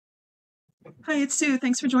Hi, it's Sue.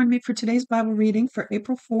 Thanks for joining me for today's Bible reading for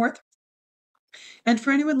April 4th. And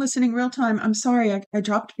for anyone listening real time, I'm sorry I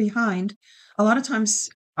dropped behind. A lot of times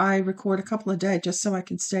I record a couple a day just so I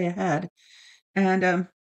can stay ahead. And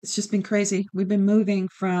it's just been crazy. We've been moving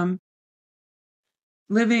from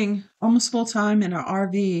living almost full time in an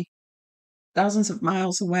RV thousands of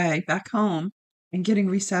miles away back home and getting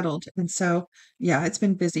resettled. And so, yeah, it's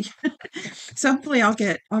been busy. So hopefully I'll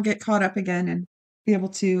get caught up again and be able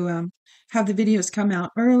to have the videos come out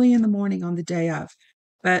early in the morning on the day of.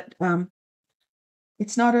 But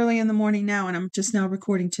it's not early in the morning now, and I'm just now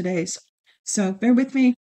recording today's. So bear with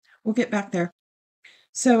me. We'll get back there.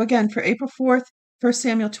 So again, for April 4th, 1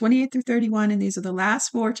 Samuel 28 through 31, and these are the last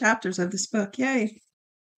four chapters of this book. Yay.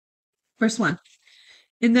 Verse 1.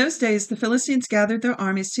 In those days, the Philistines gathered their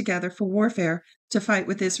armies together for warfare to fight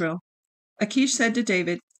with Israel. Achish said to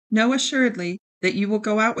David, Know assuredly that you will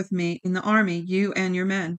go out with me in the army, you and your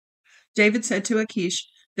men. David said to Achish,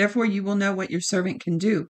 Therefore you will know what your servant can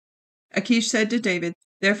do. Achish said to David,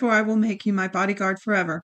 Therefore I will make you my bodyguard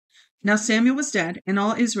forever. Now Samuel was dead, and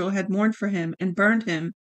all Israel had mourned for him and buried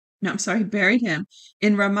him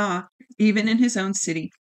in Ramah, even in his own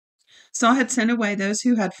city. Saul had sent away those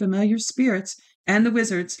who had familiar spirits and the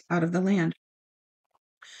wizards out of the land.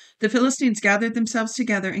 The Philistines gathered themselves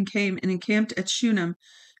together and came and encamped at Shunem,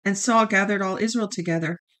 and Saul gathered all Israel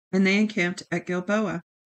together, and they encamped at Gilboa.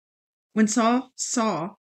 When Saul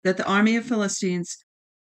saw that the army of Philistines,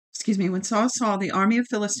 when Saul saw the army of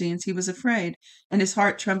Philistines, he was afraid, and his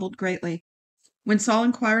heart trembled greatly. When Saul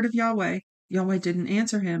inquired of Yahweh, Yahweh didn't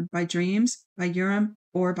answer him by dreams, by Urim,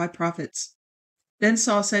 or by prophets. Then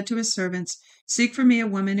Saul said to his servants, Seek for me a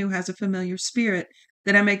woman who has a familiar spirit,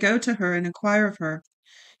 that I may go to her and inquire of her.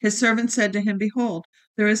 His servant said to him, Behold,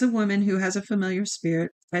 there is a woman who has a familiar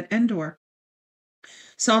spirit at Endor.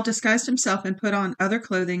 Saul disguised himself and put on other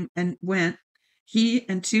clothing and went, he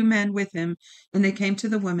and 2 men with him, and they came to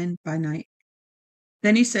the woman by night.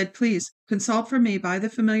 Then he said, Please, consult for me by the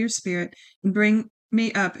familiar spirit, and bring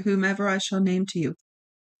me up whomever I shall name to you.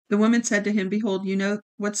 The woman said to him, Behold, you know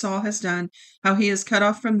what Saul has done, how he has cut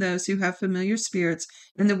off from those who have familiar spirits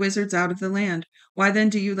and the wizards out of the land. Why then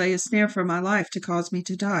do you lay a snare for my life to cause me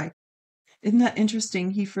to die? Isn't that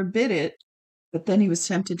interesting? He forbid it, but then he was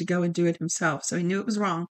tempted to go and do it himself. So he knew it was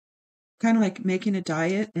wrong. Kind of like making a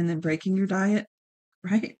diet and then breaking your diet,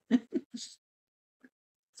 right?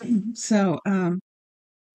 So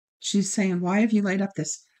she's saying, Why have you laid up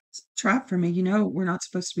this trap for me? You know, we're not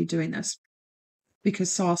supposed to be doing this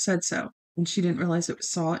because Saul said so. And she didn't realize it was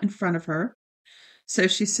Saul in front of her. So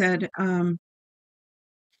she said, no,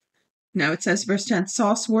 it says, verse 10,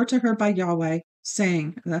 Saul swore to her by Yahweh,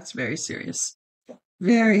 saying, that's very serious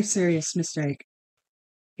mistake.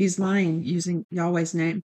 He's lying using Yahweh's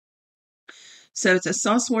name. So it says,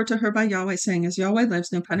 Saul swore to her by Yahweh, saying, As Yahweh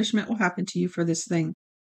lives, no punishment will happen to you for this thing.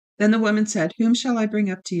 Then the woman said, Whom shall I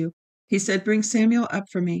bring up to you? He said, Bring Samuel up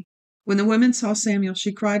for me. When the woman saw Samuel,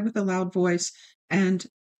 she cried with a loud voice, and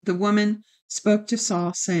the woman spoke to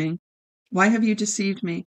Saul, saying, Why have you deceived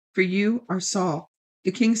me? For you are Saul.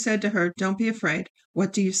 The king said to her, Don't be afraid.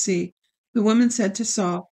 What do you see? The woman said to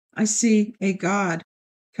Saul, I see a god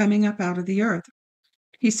coming up out of the earth.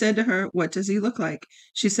 He said to her, What does he look like?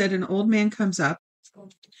 She said, An old man comes up.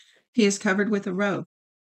 He is covered with a robe.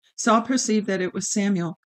 Saul perceived that it was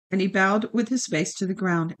Samuel, and he bowed with his face to the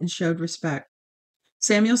ground and showed respect.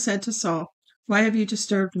 Samuel said to Saul, Why have you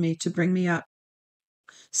disturbed me to bring me up?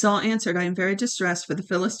 Saul answered, I am very distressed, for the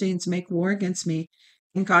Philistines make war against me,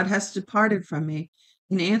 and God has departed from me,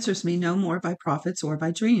 and answers me no more by prophets or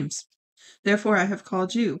by dreams. Therefore I have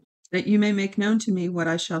called you, that you may make known to me what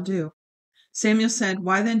I shall do. Samuel said,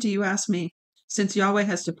 Why then do you ask me, since Yahweh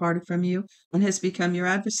has departed from you and has become your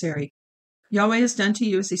adversary? Yahweh has done to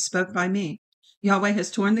you as he spoke by me. Yahweh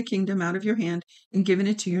has torn the kingdom out of your hand and given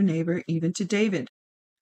it to your neighbor, even to David.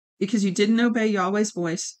 Because you didn't obey Yahweh's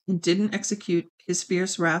voice and didn't execute his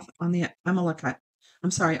fierce wrath on Amalek.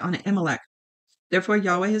 Therefore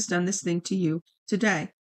Yahweh has done this thing to you today.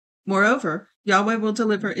 Moreover, Yahweh will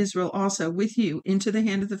deliver Israel also with you into the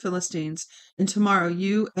hand of the Philistines, and tomorrow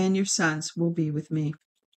you and your sons will be with me.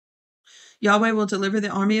 Yahweh will deliver the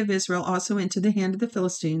army of Israel also into the hand of the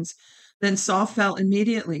Philistines. Then Saul fell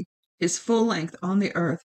immediately, his full length on the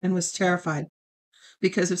earth, and was terrified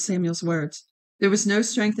because of Samuel's words. There was no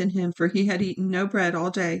strength in him, for he had eaten no bread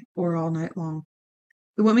all day or all night long.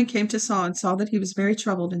 The woman came to Saul and saw that he was very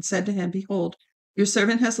troubled, and said to him, Behold, your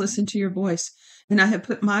servant has listened to your voice, and I have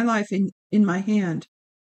put my life in my hand,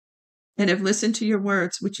 and have listened to your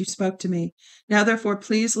words which you spoke to me. Now therefore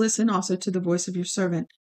please listen also to the voice of your servant,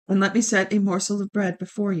 and let me set a morsel of bread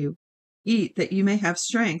before you. Eat, that you may have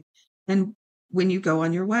strength, and when you go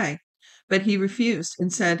on your way. But he refused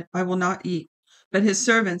and said, I will not eat. But his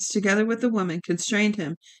servants, together with the woman, constrained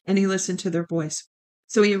him, and he listened to their voice.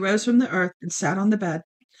 So he arose from the earth and sat on the bed.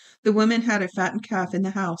 The woman had a fattened calf in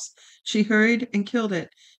the house. She hurried and killed it,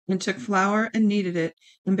 and took flour and kneaded it,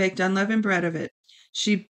 and baked unleavened bread of it.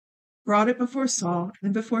 She brought it before Saul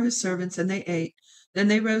and before his servants, and they ate. Then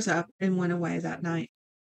they rose up and went away that night.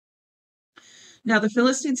 Now the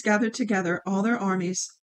Philistines gathered together all their armies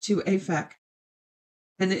to Aphek,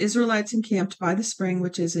 and the Israelites encamped by the spring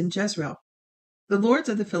which is in Jezreel. The lords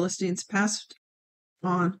of the Philistines passed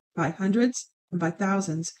on by hundreds and by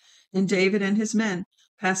thousands, and David and his men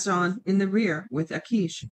passed on in the rear with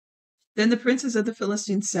Achish. Then the princes of the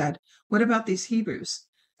Philistines said, What about these Hebrews?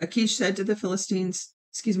 Achish said to the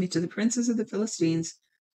princes of the Philistines,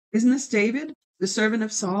 Isn't this David, the servant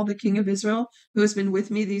of Saul, the king of Israel, who has been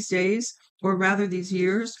with me these days, or rather these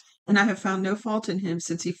years, and I have found no fault in him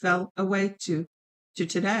since he fell away to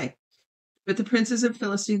today? But the princes of the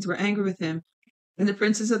Philistines were angry with him, and the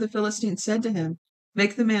princes of the Philistines said to him,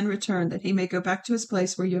 Make the man return, that he may go back to his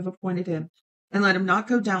place where you have appointed him, and let him not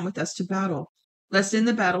go down with us to battle, lest in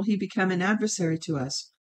the battle he become an adversary to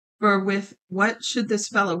us. For with what should this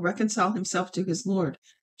fellow reconcile himself to his Lord?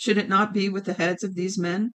 Should it not be with the heads of these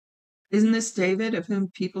men? Isn't this David, of whom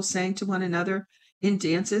people sang to one another in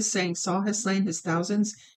dances, saying, Saul has slain his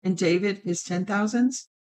thousands, and David his 10,000s?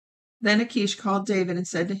 Then Achish called David and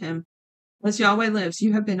said to him, As Yahweh lives,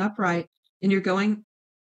 you have been upright, and your going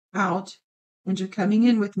out and your coming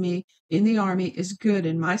in with me in the army is good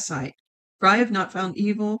in my sight. For I have not found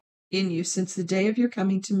evil in you since the day of your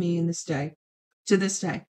coming to me to this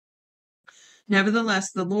day.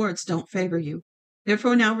 Nevertheless, the lords don't favor you.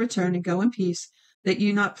 Therefore now return and go in peace, that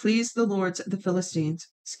you not please the lords of the Philistines.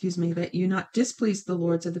 That you not displease the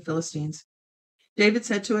lords of the Philistines. David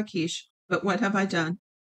said to Achish, But what have I done?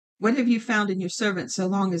 What have you found in your servant so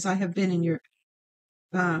long as I have been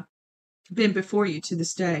been before you to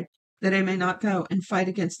this day, that I may not go and fight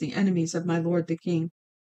against the enemies of my lord the king?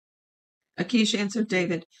 Achish answered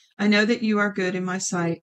David, I know that you are good in my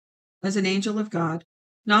sight, as an angel of God.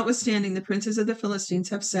 Notwithstanding, the princes of the Philistines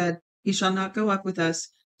have said, He shall not go up with us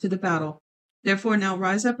to the battle. Therefore now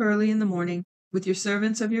rise up early in the morning with your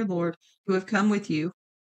servants of your Lord, who have come with you,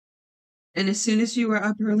 and as soon as you are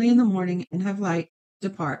up early in the morning and have light,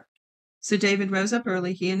 depart. So David rose up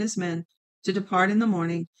early, he and his men, to depart in the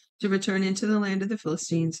morning, to return into the land of the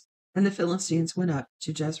Philistines, and the Philistines went up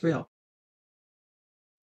to Jezreel.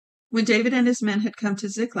 When David and his men had come to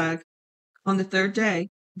Ziklag on the third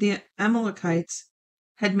day, the Amalekites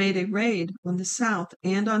had made a raid on the south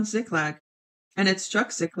and on Ziklag, and had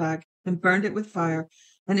struck Ziklag and burned it with fire,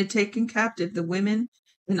 and had taken captive the women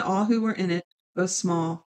and all who were in it, both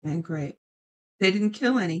small and great. They didn't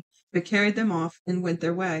kill any, but carried them off and went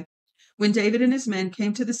their way. When David and his men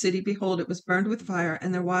came to the city, behold, it was burned with fire,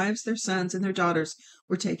 and their wives, their sons, and their daughters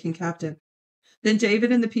were taken captive. Then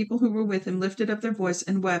David and the people who were with him lifted up their voice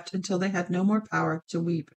and wept until they had no more power to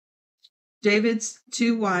weep. David's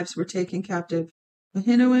 2 wives were taken captive,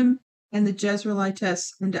 Ahinoam and the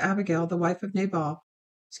Jezreelitess, and Abigail, the wife of Nabal.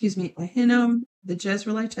 Ahinoam the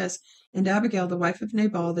Jezreelitess, and Abigail, the wife of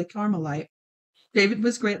Nabal the Carmelite. David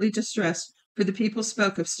was greatly distressed, for the people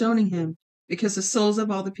spoke of stoning him, because the souls of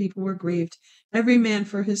all the people were grieved, every man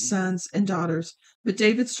for his sons and daughters. But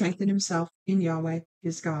David strengthened himself in Yahweh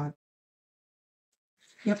his God.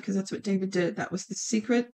 Yep, because that's what David did. That was the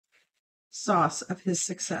secret sauce of his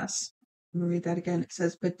success. Let me read that again. It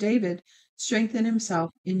says, But David strengthened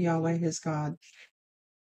himself in Yahweh his God.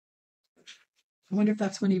 I wonder if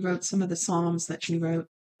that's when he wrote some of the Psalms that he wrote.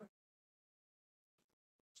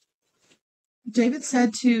 David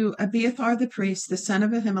said to Abiathar the priest, the son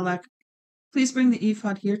of Ahimelech, Please bring the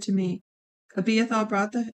ephod here to me. Abiathar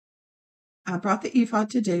brought the ephod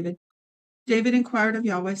to David. David inquired of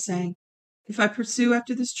Yahweh, saying, If I pursue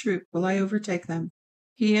after this troop, will I overtake them?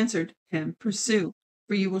 He answered him, Pursue,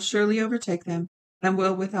 for you will surely overtake them, and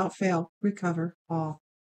will without fail recover all.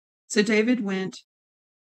 So David went,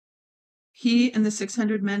 he and the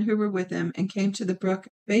 600 men who were with him, and came to the brook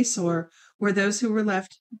Besor, where those who were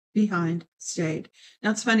left behind stayed.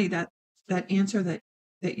 Now it's funny that answer that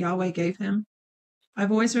Yahweh gave him.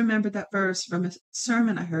 I've always remembered that verse from a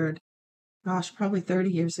sermon I heard, probably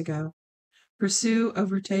 30 years ago. Pursue,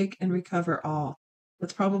 overtake, and recover all.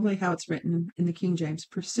 That's probably how it's written in the King James.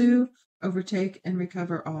 Pursue, overtake, and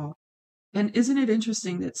recover all. And isn't it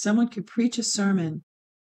interesting that someone could preach a sermon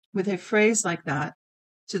with a phrase like that,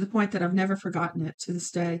 to the point that I've never forgotten it to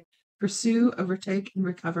this day? Pursue, overtake, and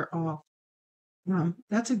recover all.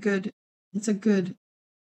 That's a good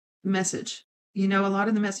message. A lot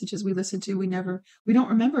of the messages we listen to, we don't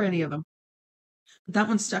remember any of them. But that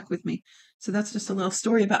one stuck with me. So that's just a little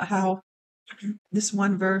story about how this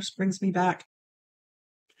one verse brings me back.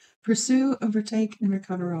 Pursue, overtake, and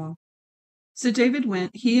recover all. So David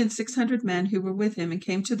went, he and 600 men who were with him, and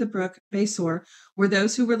came to the brook Besor, where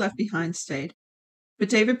those who were left behind stayed. But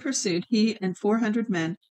David pursued, he and 400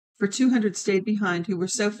 men, for 200 stayed behind, who were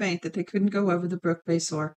so faint that they couldn't go over the brook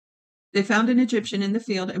Besor. They found an Egyptian in the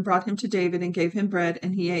field and brought him to David and gave him bread,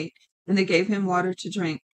 and he ate, and they gave him water to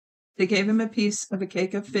drink. They gave him a piece of a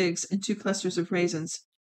cake of figs and 2 clusters of raisins.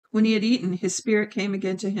 When he had eaten, his spirit came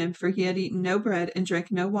again to him, for he had eaten no bread and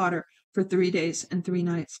drank no water for 3 days and 3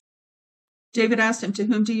 nights. David asked him, "To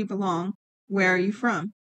whom do you belong? Where are you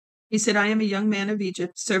from?" He said, "I am a young man of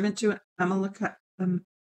Egypt, servant to Amalekite,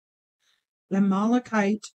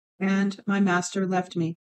 and my master left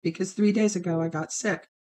me, because 3 days ago I got sick.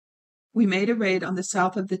 We made a raid on the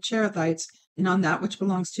south of the Cherethites, and on that which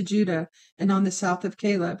belongs to Judah, and on the south of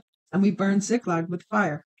Caleb, and we burned Ziklag with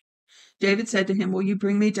fire." David said to him, "Will you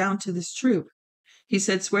bring me down to this troop?" He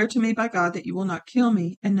said, "Swear to me by God that you will not kill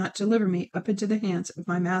me and not deliver me up into the hands of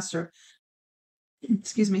my master."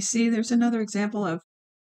 Excuse me. See, there's another example of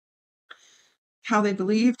how they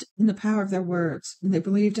believed in the power of their words, and they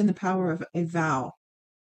believed in the power of a vow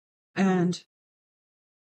and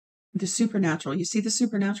the supernatural. You see the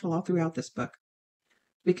supernatural all throughout this book,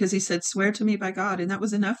 because he said, "Swear to me by God," and that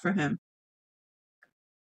was enough for him.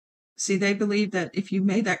 See, they believed that if you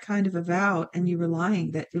made that kind of a vow and you were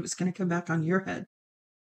lying, that it was going to come back on your head.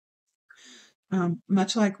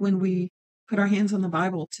 Much like when we put our hands on the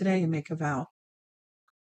Bible today and make a vow.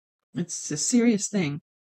 It's a serious thing.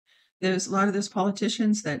 There's a lot of those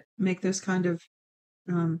politicians that make those kind of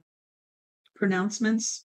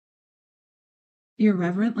pronouncements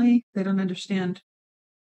irreverently. They don't understand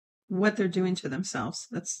what they're doing to themselves.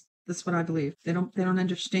 That's what I believe. They don't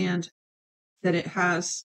understand that it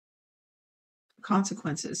has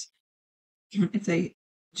consequences if they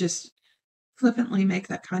just flippantly make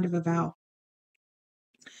that kind of a vow.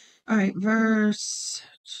 All right, verse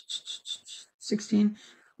 16.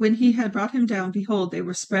 When he had brought him down, behold, they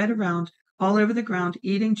were spread around all over the ground,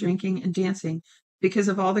 eating, drinking, and dancing, because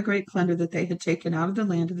of all the great plunder that they had taken out of the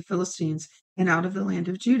land of the Philistines and out of the land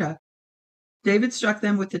of Judah. David struck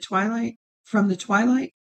them with the twilight, from the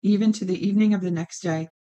twilight even to the evening of the next day.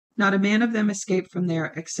 Not a man of them escaped from there,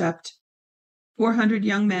 except 400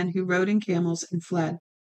 young men who rode in camels and fled.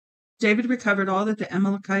 David recovered all that the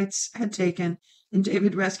Amalekites had taken, and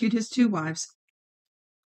David rescued his 2 wives.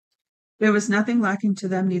 There was nothing lacking to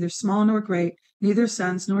them, neither small nor great, neither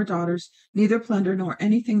sons nor daughters, neither plunder nor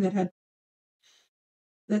anything that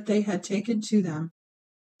they had taken to them.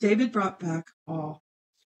 David brought back all.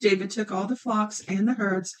 David took all the flocks and the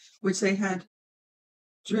herds which they had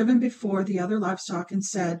driven before the other livestock, and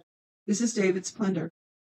said, "This is David's plunder."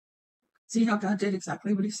 See how God did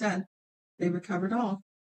exactly what he said. They recovered all.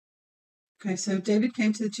 Okay, so David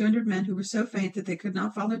came to the 200 men who were so faint that they could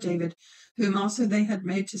not follow David, whom also they had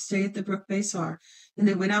made to stay at the brook Besar. And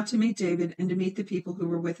they went out to meet David and to meet the people who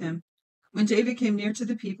were with him. When David came near to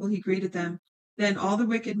the people, he greeted them. Then all the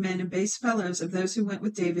wicked men and base fellows of those who went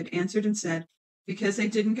with David answered and said, "Because they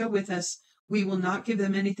didn't go with us, we will not give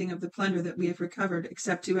them anything of the plunder that we have recovered,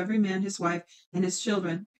 except to every man his wife and his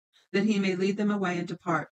children, that he may lead them away and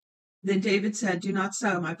depart." Then David said, "Do not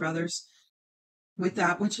so, my brothers, with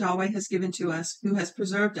that which Yahweh has given to us, who has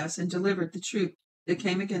preserved us and delivered the troop that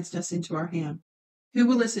came against us into our hand. Who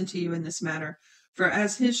will listen to you in this matter? For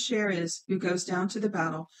as his share is who goes down to the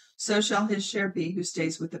battle, so shall his share be who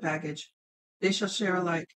stays with the baggage. They shall share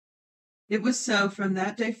alike." It was so from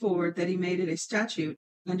that day forward that he made it a statute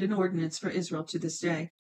and an ordinance for Israel to this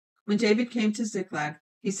day. When David came to Ziklag,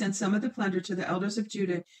 he sent some of the plunder to the elders of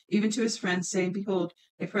Judah, even to his friends, saying, "Behold,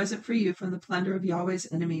 a present for you from the plunder of Yahweh's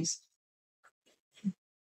enemies."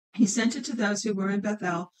 He sent it to those who were in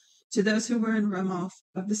Bethel, to those who were in Ramoth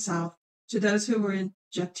of the south, to those who were in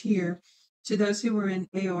Jattir, to those who were in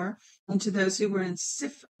Aor, and to those who were in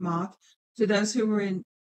Siphmoth, to those who were in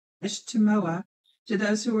Eshtemoa, to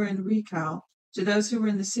those who were in Rechal, to those who were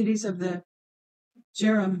in the cities of the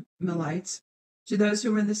Jerahmeelites, to those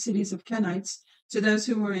who were in the cities of Kenites, to those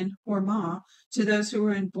who were in Hormah, to those who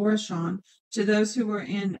were in Borashon, to those who were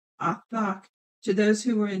in Athak, to those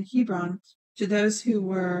who were in Hebron, to those who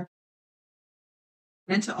were,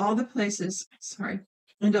 and to all the places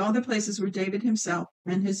where David himself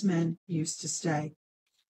and his men used to stay.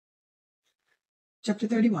 Chapter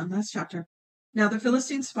 31, last chapter. Now the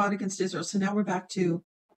Philistines fought against Israel. So now we're back to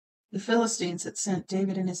the Philistines that sent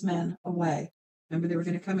David and his men away. Remember, they were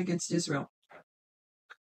going to come against Israel.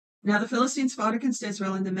 Now the Philistines fought against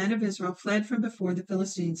Israel, and the men of Israel fled from before the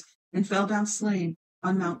Philistines and fell down slain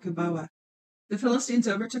on Mount Gilboa. The Philistines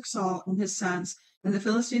overtook Saul and his sons, and the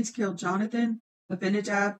Philistines killed Jonathan,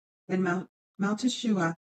 Abinadab, and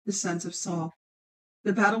Malchishua, the sons of Saul.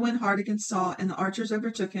 The battle went hard against Saul, and the archers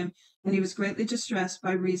overtook him, and he was greatly distressed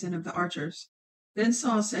by reason of the archers. Then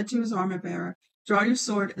Saul said to his armor-bearer, "Draw your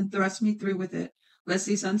sword and thrust me through with it, lest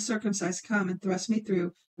these uncircumcised come and thrust me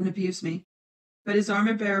through and abuse me." But his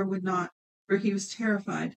armor-bearer would not, for he was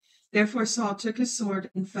terrified. Therefore Saul took his sword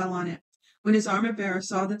and fell on it. When his armor-bearer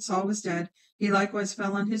saw that Saul was dead, he likewise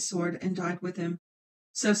fell on his sword and died with him.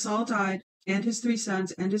 So Saul died, and his 3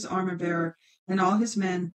 sons, and his armor-bearer, and all his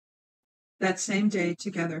men that same day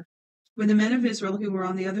together. When the men of Israel who were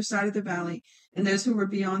on the other side of the valley, and those who were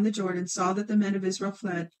beyond the Jordan, saw that the men of Israel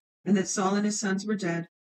fled, and that Saul and his sons were dead,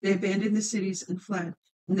 they abandoned the cities and fled,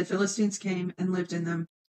 and the Philistines came and lived in them.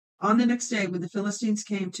 On the next day, when the Philistines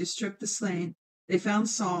came to strip the slain, they found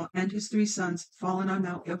Saul and his 3 sons fallen on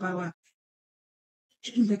Mount Gilboa.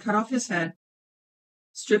 They cut off his head,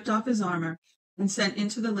 stripped off his armor, and sent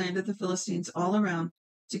into the land of the Philistines all around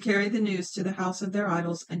to carry the news to the house of their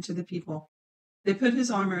idols and to the people. They put his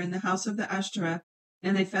armor in the house of the Ashtoreth,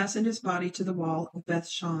 and they fastened his body to the wall of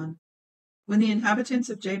Beth-shan. When the inhabitants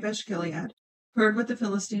of Jabesh Gilead heard what the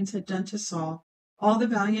Philistines had done to Saul, all the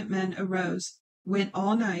valiant men arose, went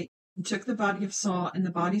all night, and took the body of Saul and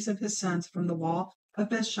the bodies of his sons from the wall of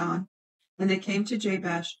Beth-shan, and they came to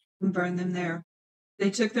Jabesh and burned them there. They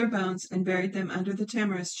took their bones and buried them under the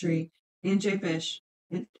tamarisk tree in Jabesh,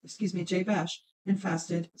 and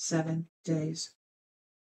fasted 7 days.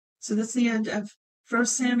 So that's the end of 1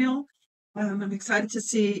 Samuel. I'm excited to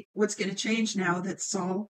see what's going to change now that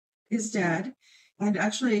Saul is dead. And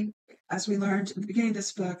actually, as we learned at the beginning of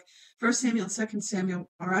this book, 1 Samuel and 2 Samuel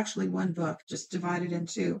are actually one book, just divided in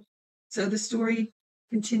 2. So the story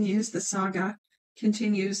continues, the saga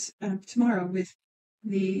continues tomorrow with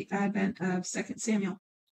the advent of 2 Samuel.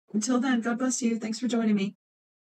 Until then, God bless you. Thanks for joining me.